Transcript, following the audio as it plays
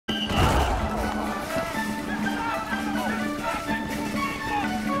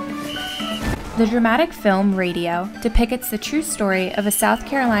The dramatic film Radio depicts the true story of a South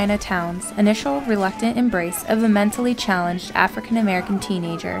Carolina town's initial reluctant embrace of a mentally challenged African American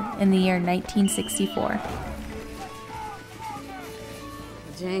teenager in the year 1964.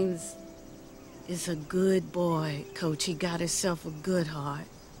 James is a good boy, Coach. He got himself a good heart.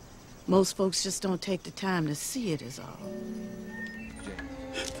 Most folks just don't take the time to see it, is all.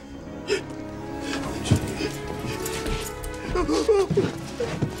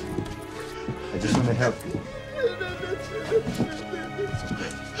 I just want to help you.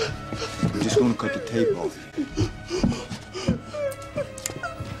 We're just going to cut the tape off.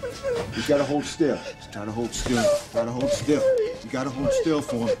 You got to hold still. Just try to hold still. Try to hold still. You got to hold still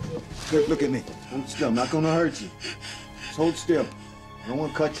for him. Look at me. Hold still. I'm not going to hurt you. Just hold still. I don't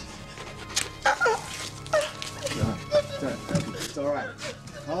want to cut you. It's all right.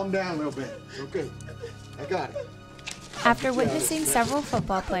 Calm down a little bit. It's okay. I got it. After witnessing several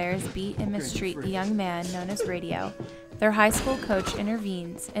football players beat and mistreat the young man known as Radio, their high school coach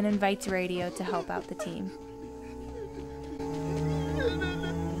intervenes and invites Radio to help out the team.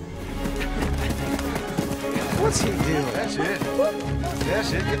 What's he doing? That's it.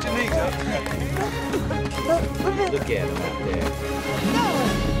 That's it. Get your knees up. Look at him out there.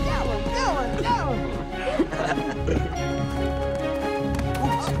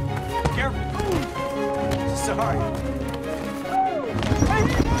 Careful. Sorry.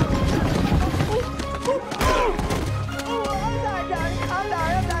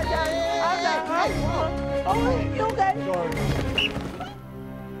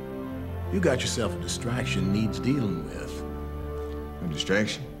 You got yourself a distraction needs dealing with. A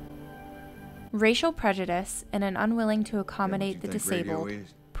distraction? Racial prejudice and an unwilling to accommodate the disabled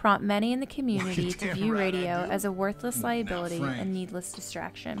prompt many in the community to view Radio as a worthless liability and needless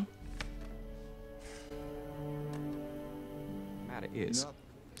distraction. The matter is,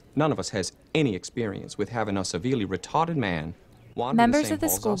 none of us has any experience with having a severely retarded man. Members of the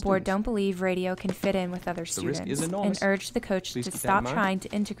school board don't believe Radio can fit in with other students and urge the coach to stop trying to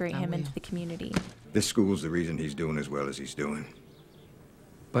integrate him into the community. This school's the reason he's doing as well as he's doing.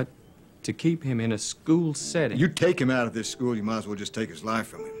 But to keep him in a school setting... You take him out of this school, you might as well just take his life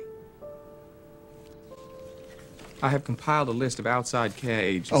from him. I have compiled a list of outside care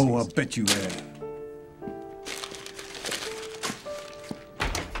agencies. Oh, I bet you have.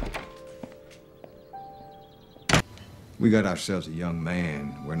 We got ourselves a young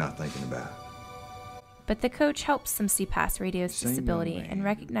man we're not thinking about. But the coach helps them see past Radio's disability and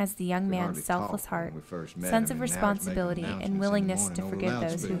recognize the young man's selfless heart, sense of responsibility, and willingness to forgive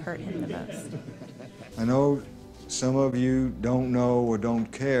those who hurt him the most. I know some of you don't know or don't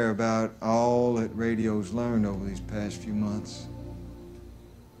care about all that Radio's learned over these past few months.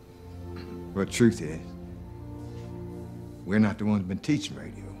 But the truth is, we're not the ones been teaching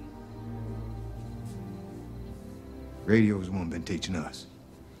Radio. Radio's the one been teaching us.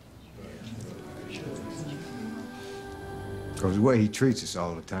 Because the way he treats us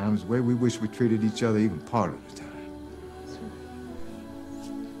all the time is the way we wish we treated each other even part of the time.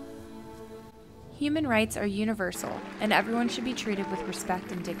 Human rights are universal, and everyone should be treated with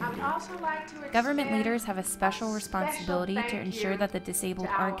respect and dignity. Government leaders have a special responsibility to ensure that the disabled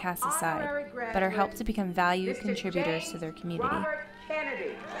aren't cast aside, but are helped to become valued contributors to their community.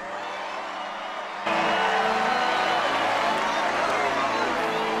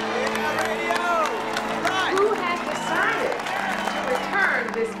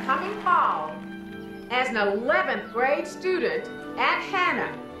 This coming fall as an 11th grade student at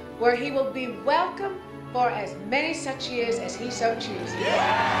Hannah, where he will be welcome for as many such years as he so chooses.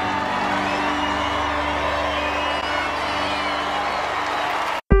 Yeah!